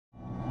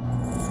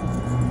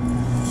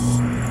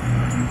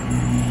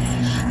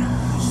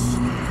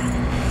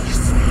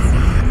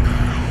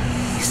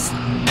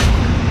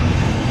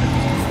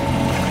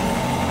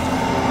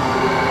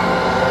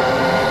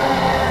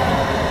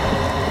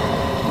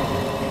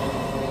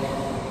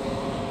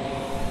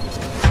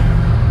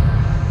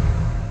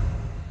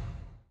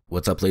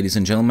What's up, ladies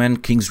and gentlemen,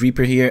 King's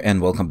Reaper here,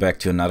 and welcome back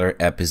to another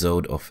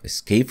episode of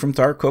Escape from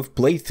Tarkov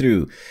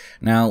playthrough.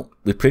 Now,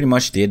 we pretty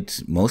much did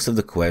most of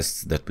the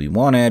quests that we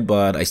wanted,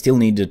 but I still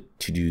needed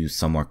to do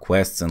some more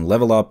quests and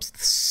level up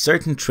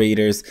certain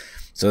traders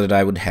so that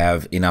I would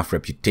have enough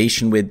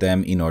reputation with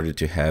them in order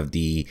to have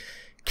the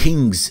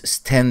kings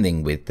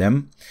standing with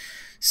them.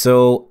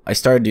 So I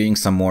started doing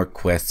some more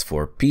quests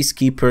for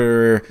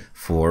Peacekeeper,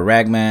 for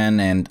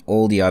Ragman, and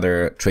all the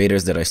other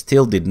traders that I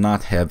still did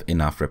not have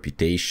enough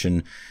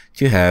reputation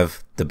to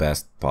have the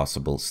best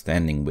possible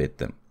standing with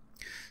them.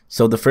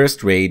 So the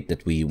first raid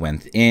that we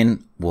went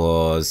in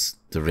was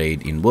the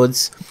raid in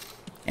Woods,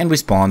 and we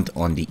spawned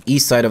on the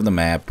east side of the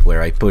map,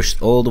 where I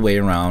pushed all the way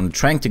around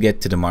trying to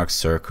get to the marked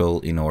circle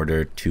in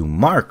order to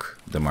mark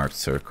the marked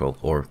circle,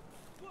 or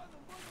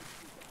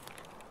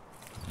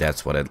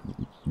that's what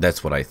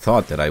I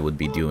thought that I would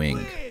be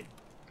doing.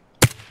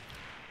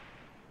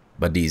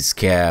 But these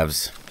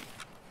scavs,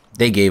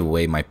 they gave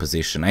away my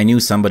position. I knew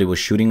somebody was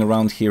shooting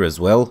around here as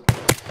well.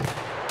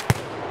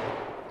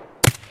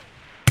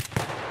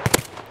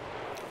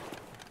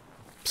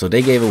 So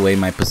they gave away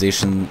my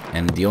position,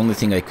 and the only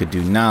thing I could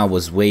do now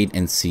was wait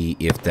and see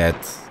if that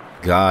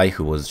guy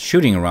who was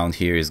shooting around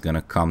here is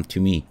gonna come to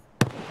me.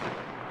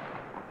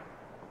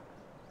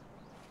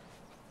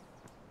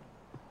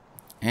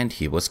 And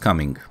he was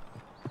coming.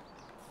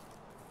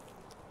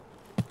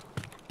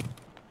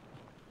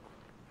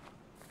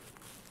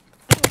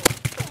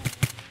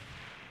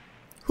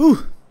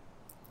 Whew!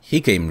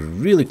 He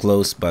came really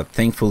close, but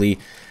thankfully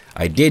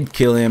I did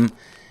kill him,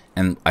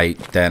 and I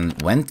then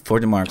went for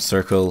the marked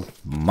circle,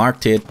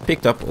 marked it,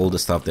 picked up all the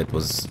stuff that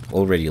was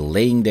already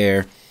laying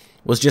there,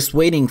 was just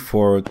waiting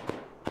for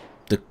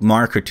the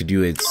marker to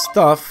do its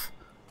stuff,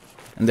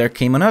 and there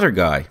came another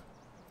guy.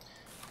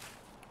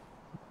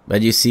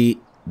 But you see,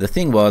 the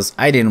thing was,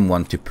 I didn't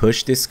want to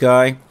push this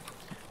guy,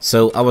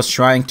 so I was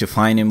trying to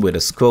find him with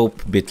a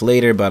scope a bit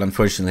later, but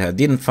unfortunately I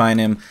didn't find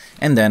him,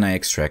 and then I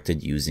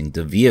extracted using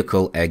the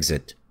vehicle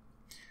exit.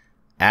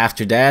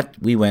 After that,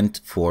 we went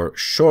for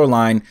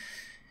Shoreline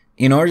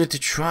in order to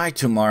try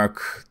to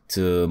mark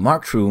the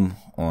marked room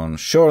on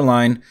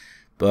Shoreline,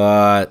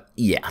 but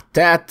yeah,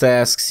 that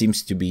task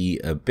seems to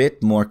be a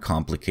bit more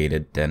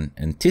complicated than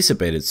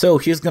anticipated. So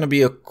here's gonna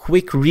be a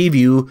quick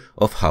review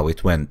of how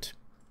it went.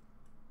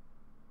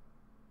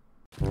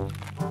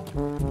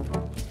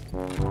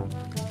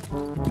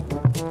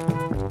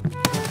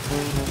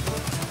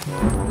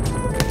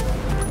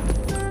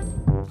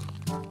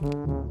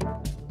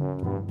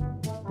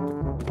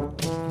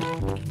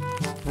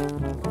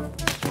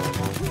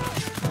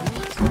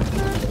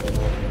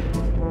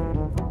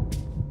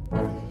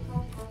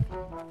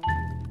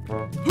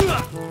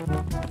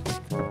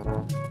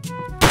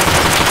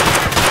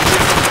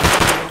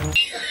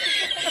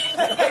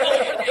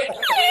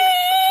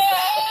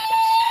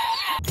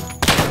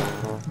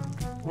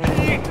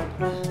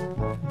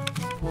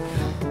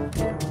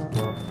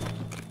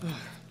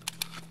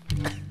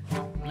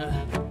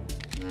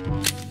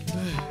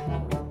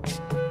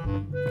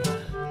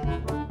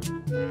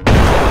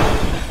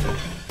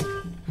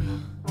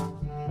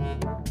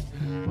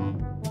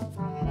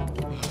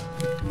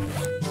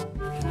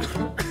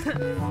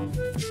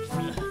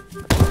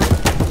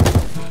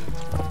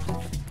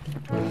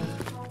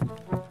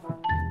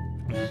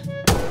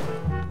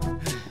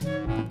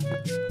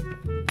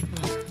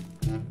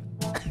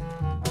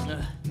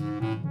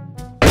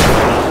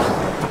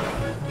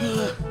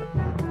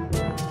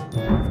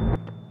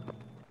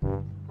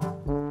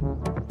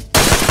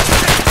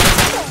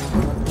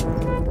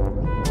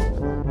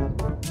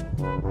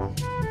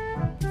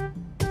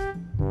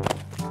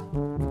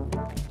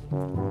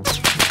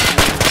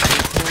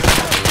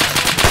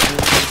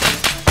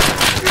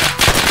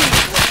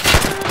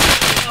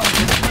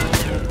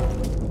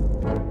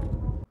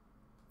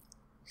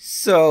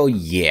 So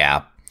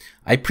yeah,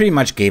 I pretty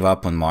much gave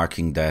up on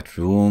marking that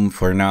room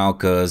for now,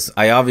 because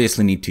I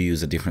obviously need to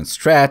use a different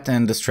strat,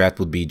 and the strat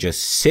would be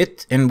just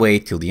sit and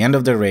wait till the end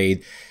of the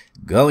raid,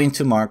 go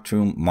into marked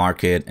room,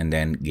 mark it, and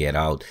then get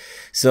out.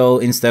 So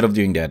instead of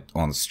doing that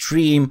on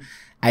stream,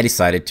 I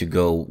decided to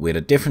go with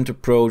a different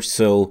approach.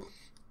 So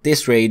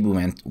this raid we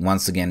went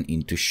once again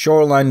into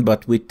Shoreline,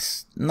 but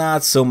with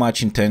not so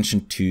much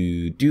intention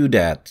to do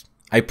that.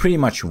 I pretty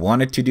much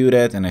wanted to do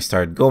that, and I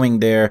started going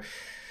there.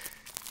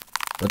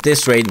 But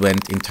this raid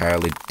went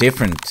entirely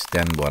different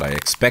than what I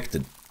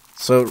expected.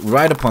 So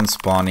right upon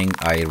spawning,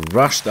 I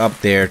rushed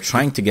up there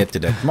trying to get to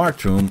that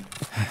marked room.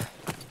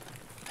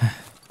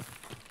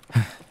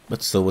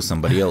 But so was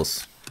somebody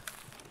else.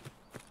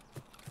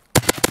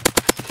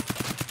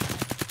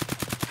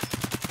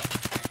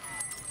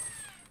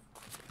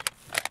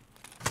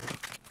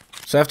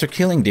 So after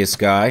killing this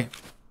guy,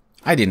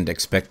 I didn't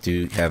expect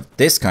to have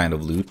this kind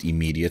of loot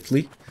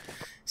immediately.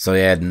 So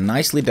he had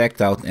nicely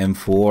decked out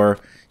M4,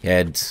 he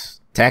had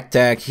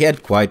Tac, he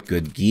had quite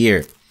good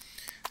gear.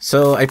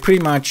 So I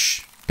pretty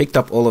much picked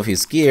up all of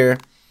his gear,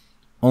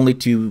 only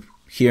to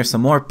hear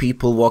some more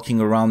people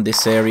walking around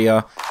this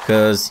area,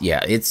 because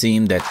yeah, it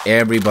seemed that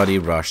everybody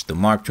rushed the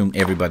marked room,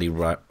 everybody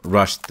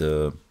rushed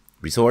the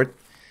resort.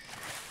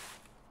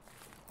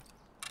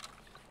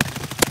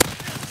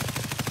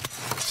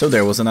 So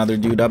there was another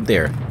dude up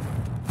there.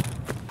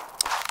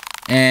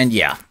 And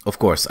yeah, of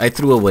course, I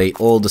threw away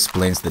all the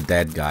splints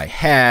that guy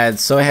had,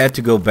 so I had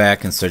to go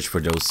back and search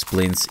for those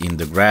splints in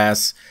the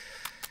grass,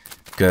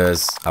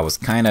 because I was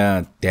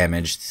kinda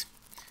damaged.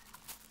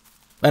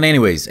 But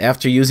anyways,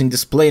 after using the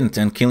splint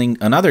and killing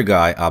another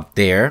guy up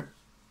there,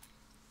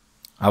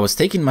 I was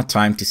taking my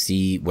time to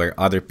see where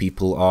other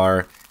people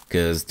are,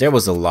 because there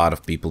was a lot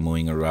of people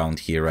moving around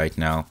here right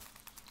now.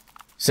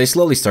 So I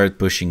slowly started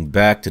pushing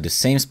back to the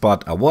same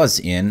spot I was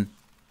in,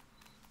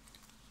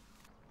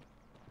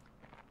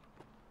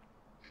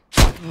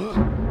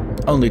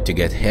 only to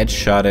get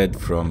headshotted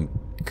from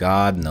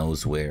God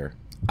knows where.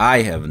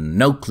 I have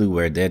no clue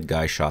where that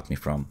guy shot me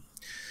from.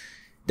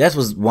 That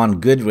was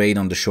one good raid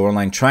on the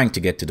shoreline trying to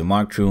get to the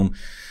marked room.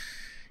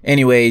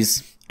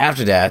 Anyways,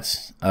 after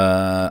that,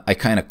 I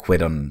kind of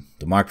quit on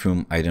the marked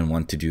room. I didn't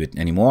want to do it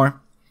anymore.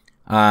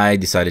 I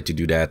decided to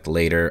do that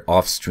later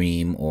off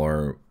stream,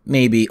 or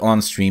maybe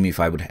on stream if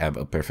I would have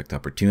a perfect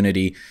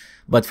opportunity.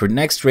 But for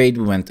next raid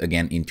we went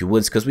again into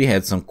woods because we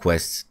had some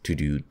quests to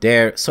do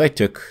there. So I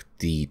took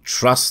the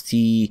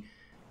trusty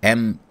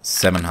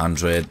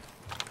M700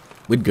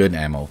 with good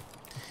ammo.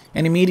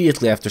 And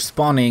immediately after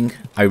spawning,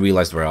 I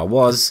realized where I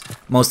was.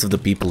 Most of the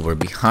people were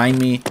behind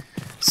me.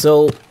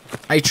 So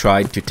I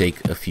tried to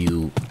take a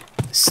few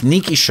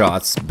sneaky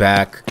shots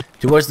back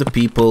towards the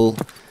people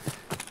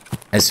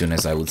as soon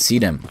as I would see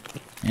them.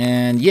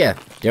 And yeah,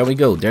 there we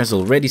go. There's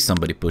already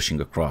somebody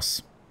pushing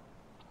across.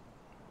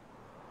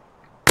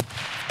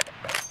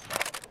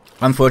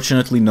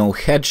 Unfortunately, no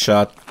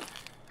headshot,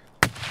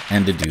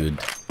 and the dude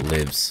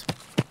lives.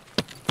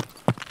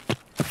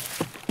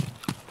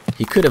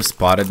 He could have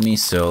spotted me,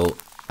 so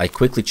I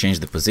quickly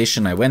changed the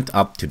position. I went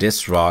up to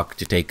this rock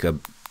to take a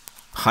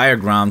higher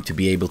ground to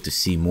be able to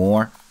see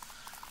more.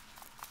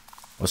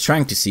 I was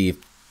trying to see if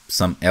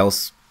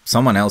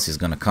someone else is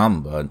gonna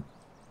come, but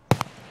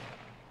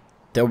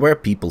there were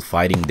people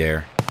fighting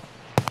there.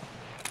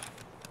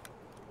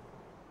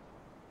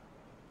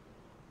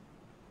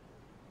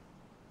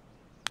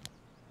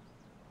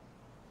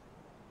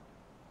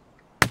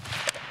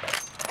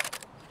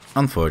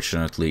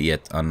 Unfortunately,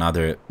 yet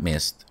another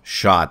missed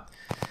shot.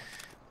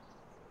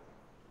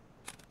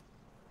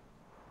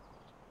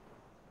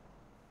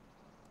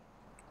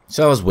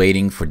 So I was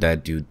waiting for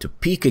that dude to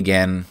peek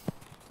again.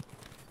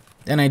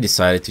 Then I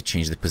decided to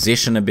change the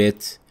position a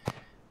bit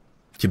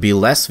to be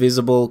less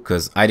visible,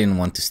 because I didn't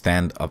want to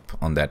stand up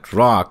on that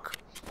rock.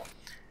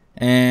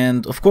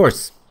 And of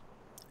course,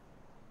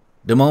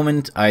 the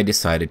moment I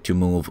decided to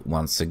move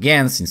once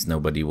again, since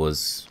nobody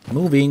was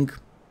moving,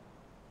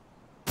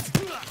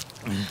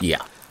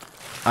 yeah,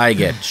 I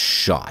get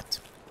shot.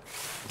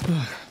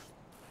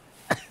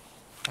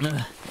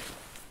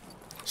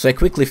 So I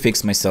quickly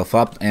fixed myself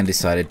up and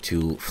decided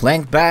to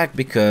flank back,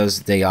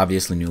 because they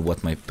obviously knew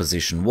what my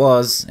position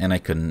was and I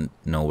couldn't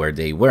know where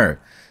they were.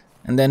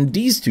 And then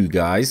these two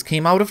guys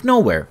came out of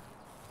nowhere.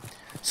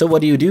 So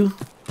what do?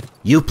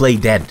 You play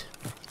dead.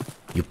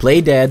 You play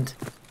dead,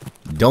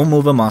 don't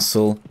move a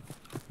muscle,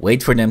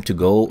 wait for them to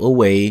go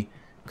away,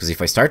 because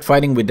if I start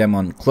fighting with them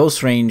on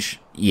close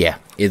range, yeah,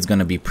 it's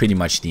gonna be pretty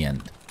much the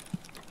end.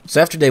 So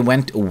after they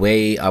went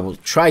away, I will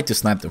try to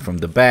snipe them from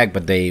the back,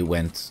 but they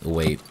went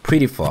away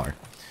pretty far.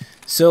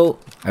 So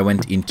I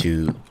went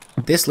into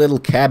this little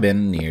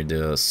cabin near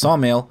the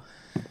sawmill,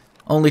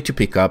 only to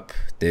pick up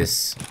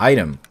this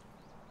item.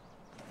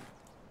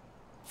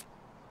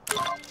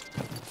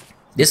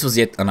 This was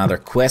yet another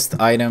quest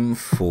item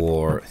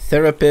for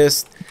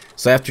therapist.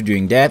 So after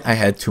doing that, I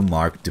had to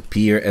mark the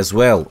pier as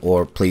well,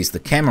 or place the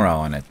camera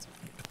on it.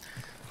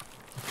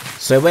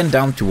 So I went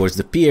down towards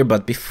the pier,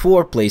 but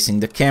before placing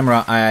the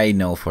camera, I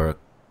know for a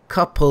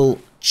couple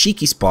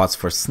cheeky spots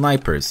for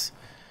snipers.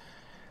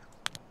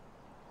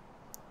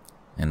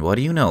 And what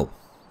do you know?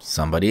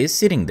 Somebody is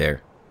sitting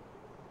there.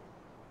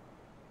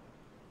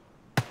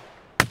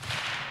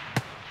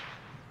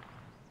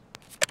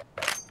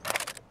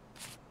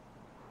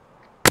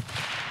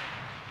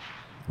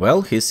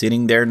 Well, he's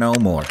sitting there no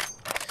more.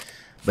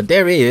 But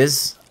there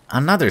is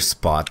another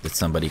spot that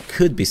somebody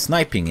could be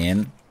sniping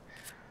in.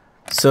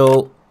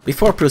 So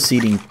before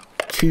proceeding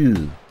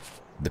to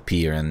the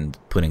pier and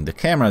putting the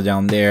camera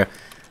down there,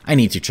 I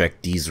need to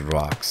check these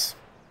rocks.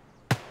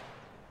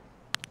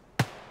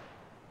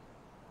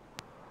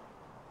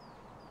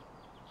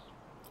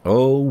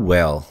 Oh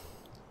well.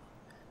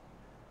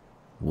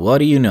 What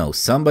do you know?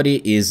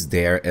 Somebody is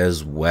there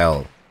as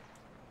well.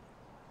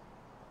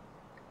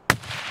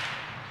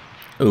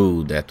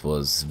 Oh, that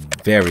was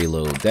very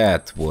low.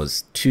 That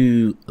was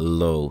too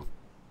low.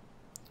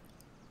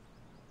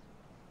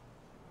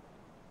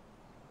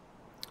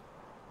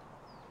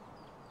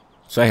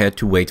 So I had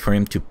to wait for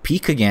him to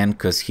peek again,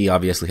 because he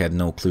obviously had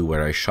no clue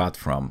where I shot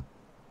from.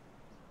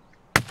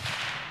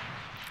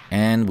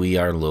 And we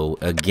are low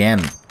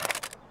again.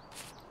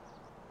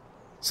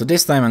 So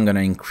this time I'm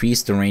gonna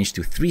increase the range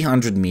to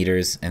 300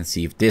 meters and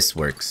see if this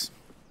works.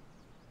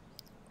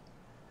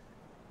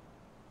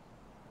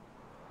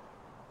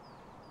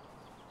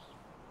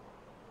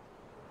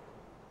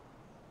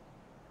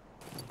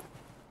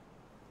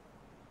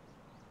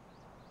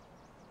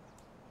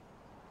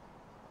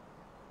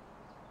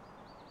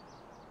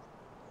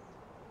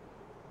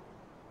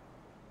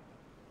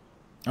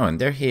 Oh, and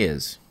there he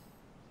is.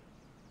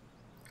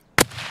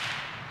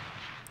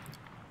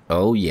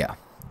 Oh yeah,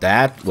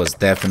 that was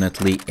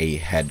definitely a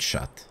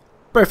headshot.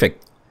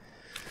 Perfect.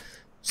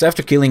 So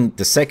after killing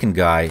the second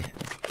guy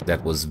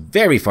that was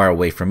very far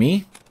away from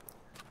me,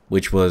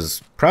 which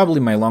was probably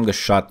my longest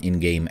shot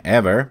in game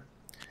ever,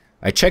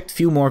 I checked a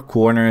few more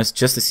corners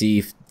just to see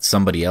if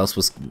somebody else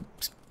was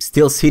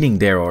still sitting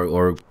there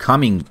or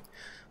coming,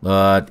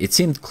 but it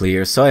seemed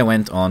clear, so I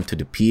went on to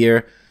the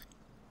pier,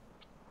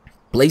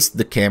 placed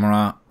the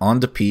camera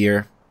on the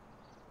pier,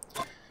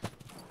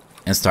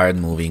 and started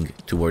moving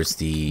towards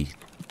the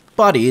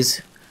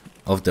bodies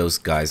of those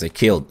guys I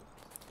killed.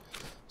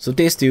 So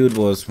this dude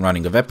was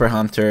running a Vapor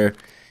Hunter,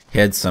 he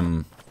had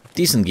some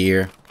decent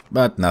gear,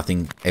 but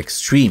nothing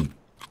extreme.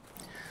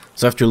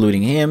 So after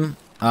looting him,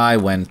 I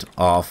went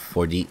off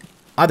for the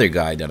other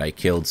guy that I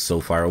killed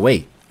so far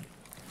away.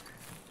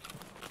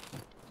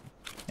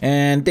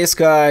 And this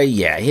guy,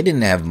 yeah, he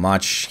didn't have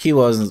much. He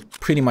was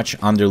pretty much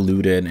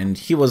underlooted and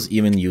he was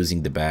even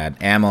using the bad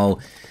ammo.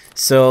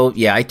 So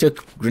yeah, I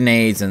took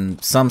grenades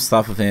and some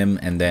stuff of him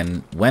and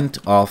then went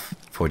off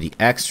for the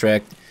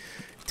extract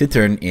to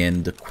turn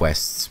in the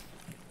quests.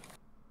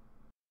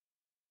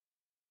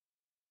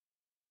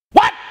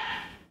 What?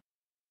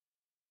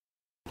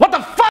 What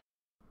the fuck?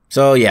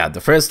 So yeah,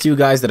 the first two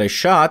guys that I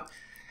shot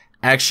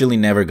actually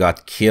never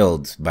got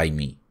killed by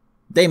me.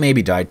 They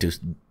maybe died to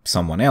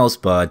someone else,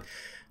 but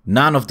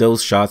none of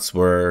those shots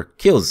were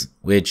kills,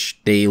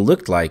 which they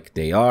looked like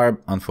they are.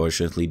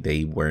 Unfortunately,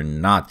 they were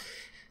not.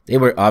 They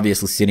were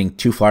obviously sitting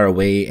too far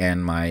away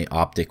and my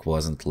optic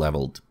wasn't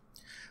leveled.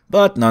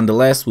 But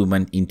nonetheless, we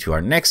went into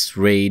our next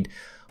raid,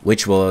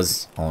 which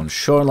was on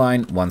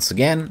Shoreline once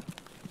again.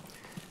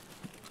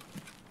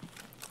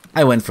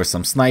 I went for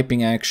some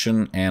sniping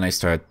action and I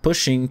started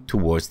pushing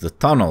towards the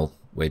tunnel,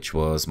 which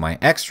was my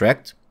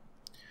extract,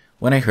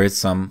 when I heard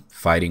some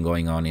fighting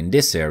going on in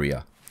this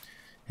area.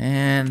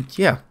 And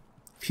yeah,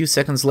 a few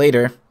seconds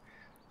later,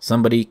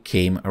 somebody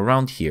came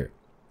around here.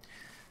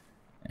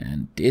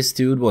 And this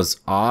dude was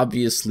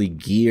obviously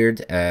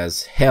geared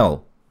as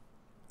hell.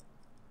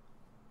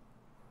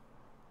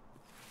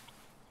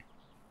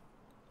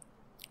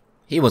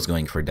 He was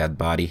going for that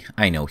body.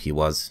 I know he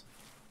was.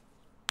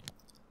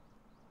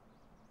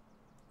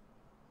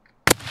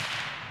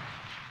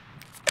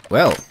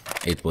 Well,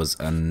 it was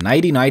a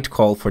nighty-night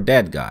call for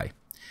that guy.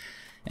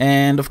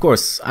 And of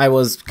course, I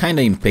was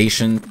kinda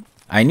impatient.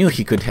 I knew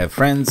he could have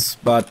friends,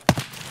 but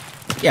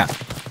yeah.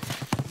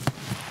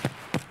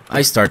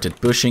 I started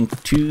pushing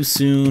too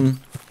soon,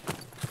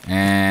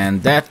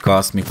 and that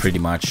cost me pretty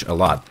much a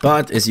lot.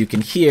 But as you can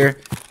hear,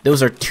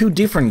 those are two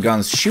different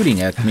guns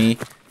shooting at me,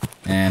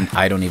 and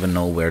I don't even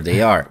know where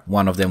they are.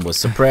 One of them was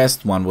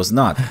suppressed, one was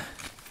not.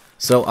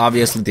 So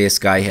obviously this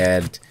guy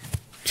had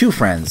two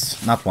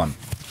friends, not one.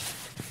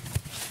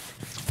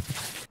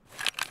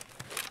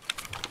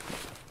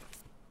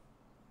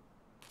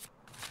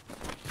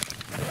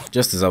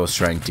 Just as I was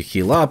trying to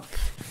heal up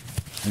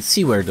and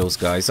see where those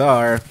guys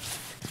are,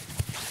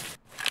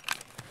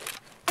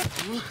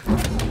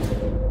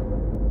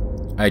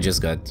 I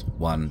just got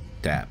one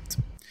tapped.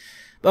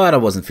 But I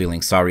wasn't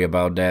feeling sorry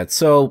about that,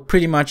 so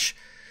pretty much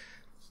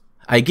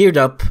I geared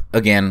up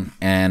again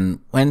and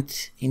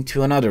went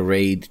into another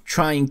raid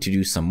trying to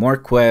do some more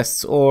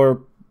quests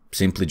or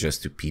simply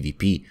just to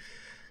PvP.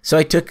 So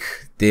I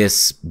took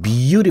this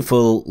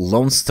beautiful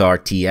Lone Star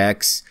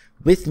TX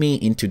with me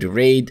into the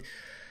raid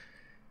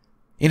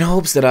in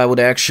hopes that I would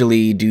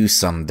actually do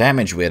some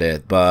damage with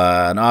it,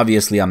 but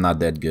obviously I'm not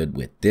that good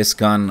with this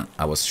gun.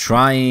 I was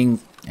trying,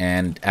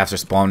 and after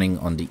spawning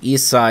on the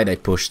east side, I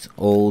pushed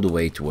all the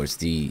way towards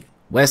the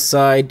west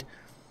side,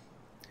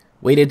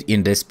 waited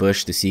in this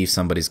bush to see if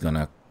somebody's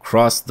gonna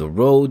cross the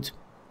road,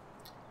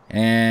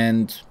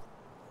 and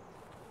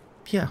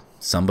yeah,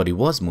 somebody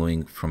was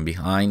moving from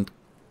behind,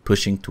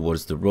 pushing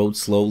towards the road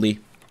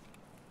slowly.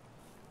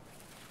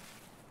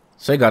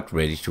 So I got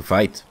ready to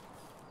fight.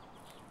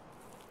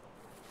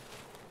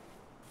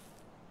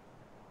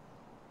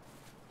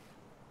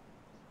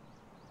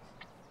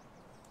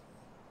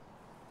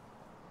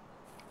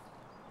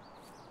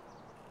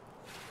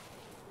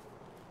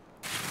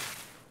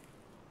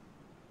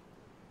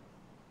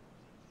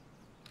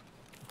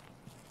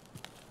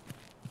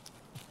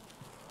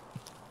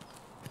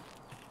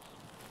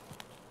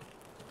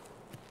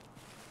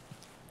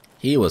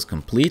 He was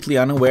completely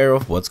unaware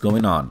of what's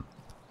going on.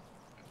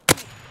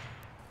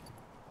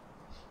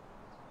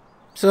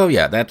 So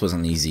yeah, that was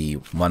an easy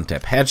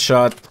one-tap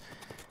headshot.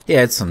 He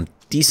had some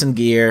decent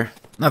gear,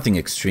 nothing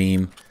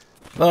extreme.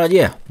 But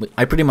yeah,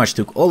 I pretty much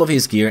took all of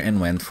his gear and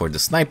went for the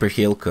sniper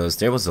hill because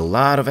there was a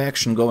lot of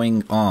action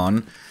going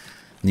on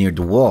near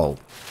the wall.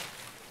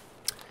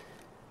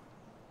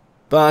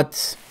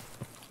 But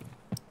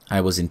I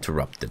was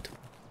interrupted.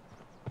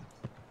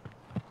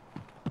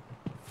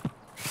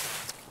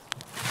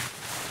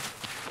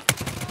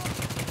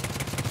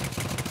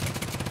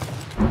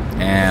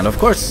 And of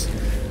course,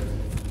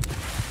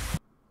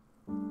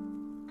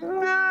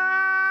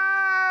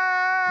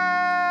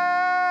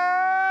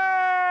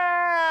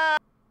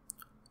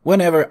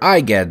 whenever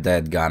I get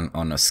that gun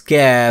on a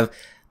scav,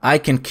 I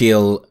can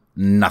kill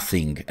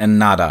nothing and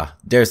nada.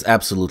 There's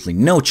absolutely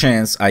no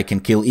chance I can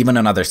kill even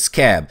another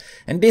scab.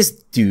 And this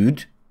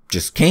dude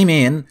just came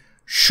in,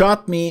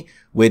 shot me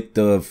with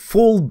the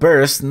full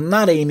burst,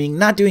 not aiming,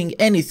 not doing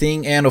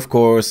anything, and of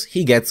course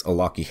he gets a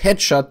lucky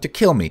headshot to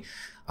kill me.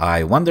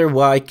 I wonder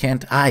why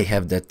can't I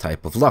have that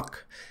type of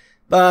luck?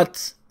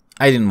 But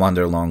I didn't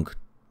wonder long.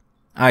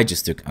 I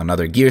just took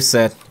another gear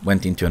set,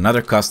 went into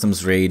another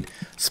customs raid,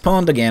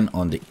 spawned again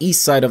on the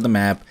east side of the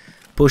map,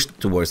 pushed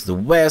towards the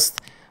west,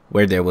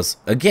 where there was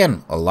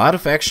again a lot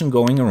of action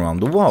going around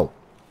the wall.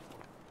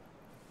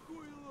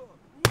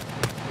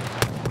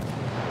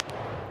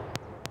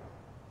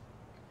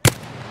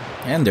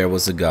 And there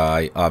was a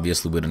guy,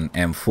 obviously with an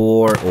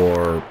M4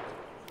 or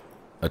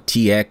a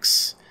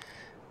TX,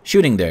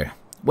 shooting there.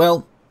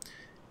 Well,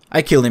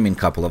 I killed him in a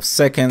couple of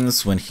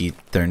seconds when he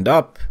turned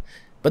up,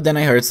 but then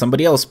I heard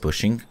somebody else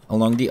pushing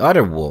along the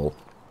other wall.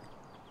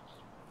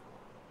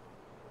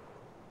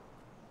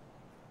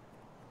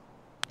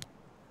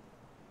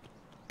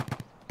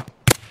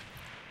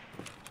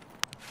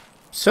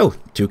 So,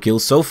 2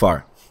 kills so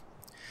far.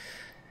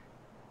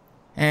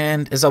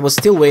 And as I was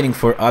still waiting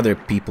for other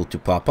people to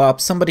pop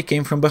up, somebody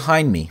came from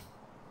behind me.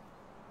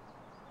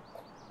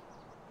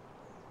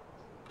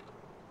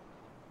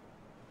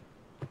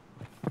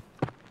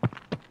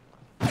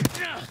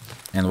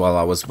 And while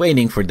I was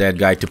waiting for that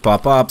guy to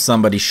pop up,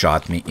 somebody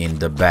shot me in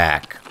the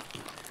back.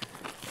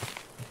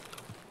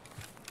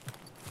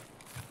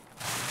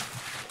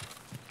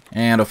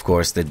 And of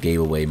course that gave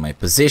away my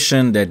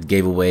position, that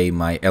gave away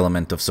my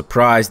element of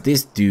surprise.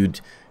 This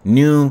dude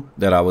knew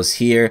that I was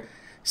here,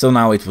 so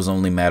now it was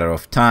only a matter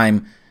of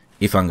time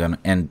if I'm gonna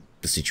end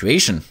the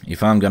situation,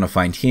 if I'm gonna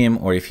find him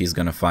or if he's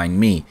gonna find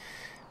me.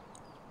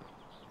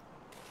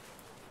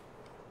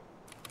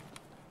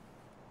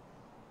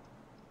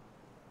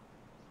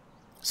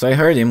 So I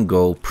heard him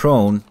go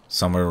prone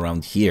somewhere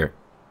around here.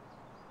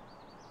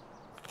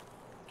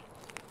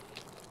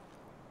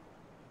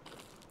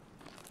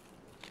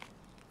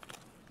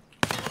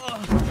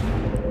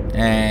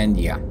 And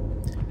yeah,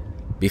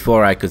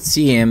 before I could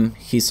see him,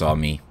 he saw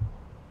me.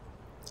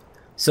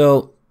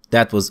 So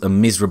that was a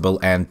miserable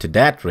end to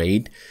that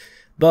raid.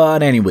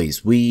 But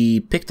anyways, we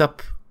picked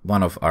up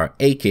one of our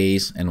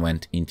AKs and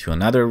went into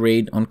another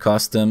raid on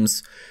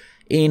customs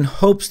in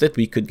hopes that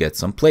we could get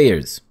some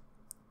players.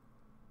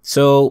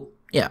 So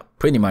yeah,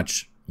 pretty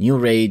much new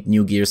raid,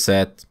 new gear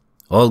set,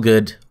 all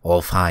good,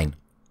 all fine.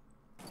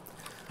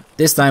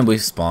 This time we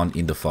spawned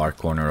in the far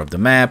corner of the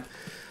map.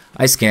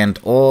 I scanned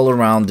all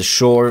around the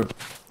shore,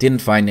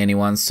 didn't find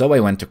anyone, so I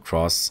went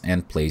across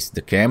and placed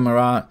the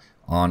camera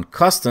on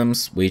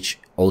customs, which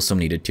also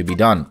needed to be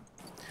done.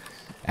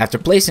 After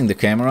placing the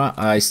camera,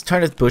 I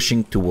started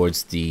pushing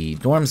towards the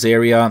dorms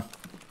area,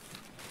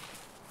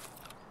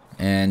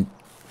 and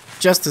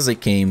just as I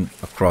came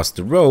across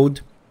the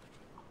road,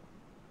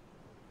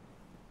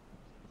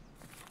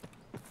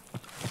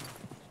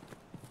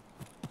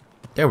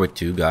 there were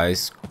 2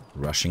 guys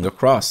rushing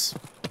across.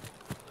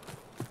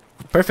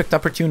 Perfect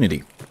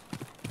opportunity.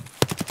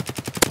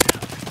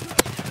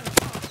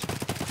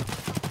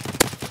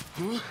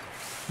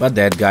 But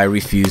that guy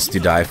refused to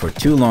die for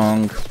too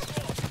long,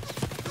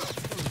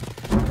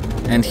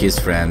 and his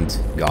friend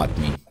got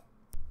me.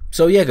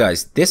 So yeah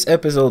guys, this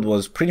episode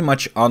was pretty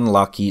much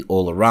unlucky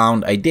all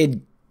around. I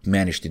did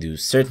manage to do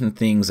certain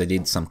things, I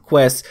did some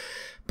quests,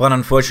 but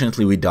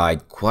unfortunately we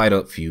died quite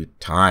a few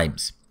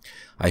times.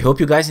 I hope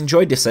you guys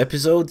enjoyed this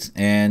episode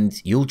and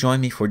you'll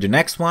join me for the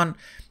next one.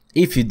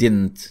 If you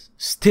didn't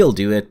still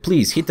do it,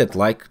 please hit that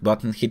like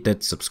button, hit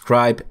that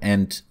subscribe,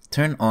 and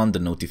turn on the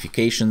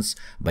notifications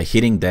by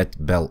hitting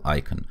that bell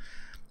icon.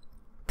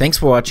 Thanks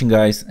for watching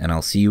guys, and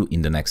I'll see you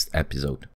in the next episode.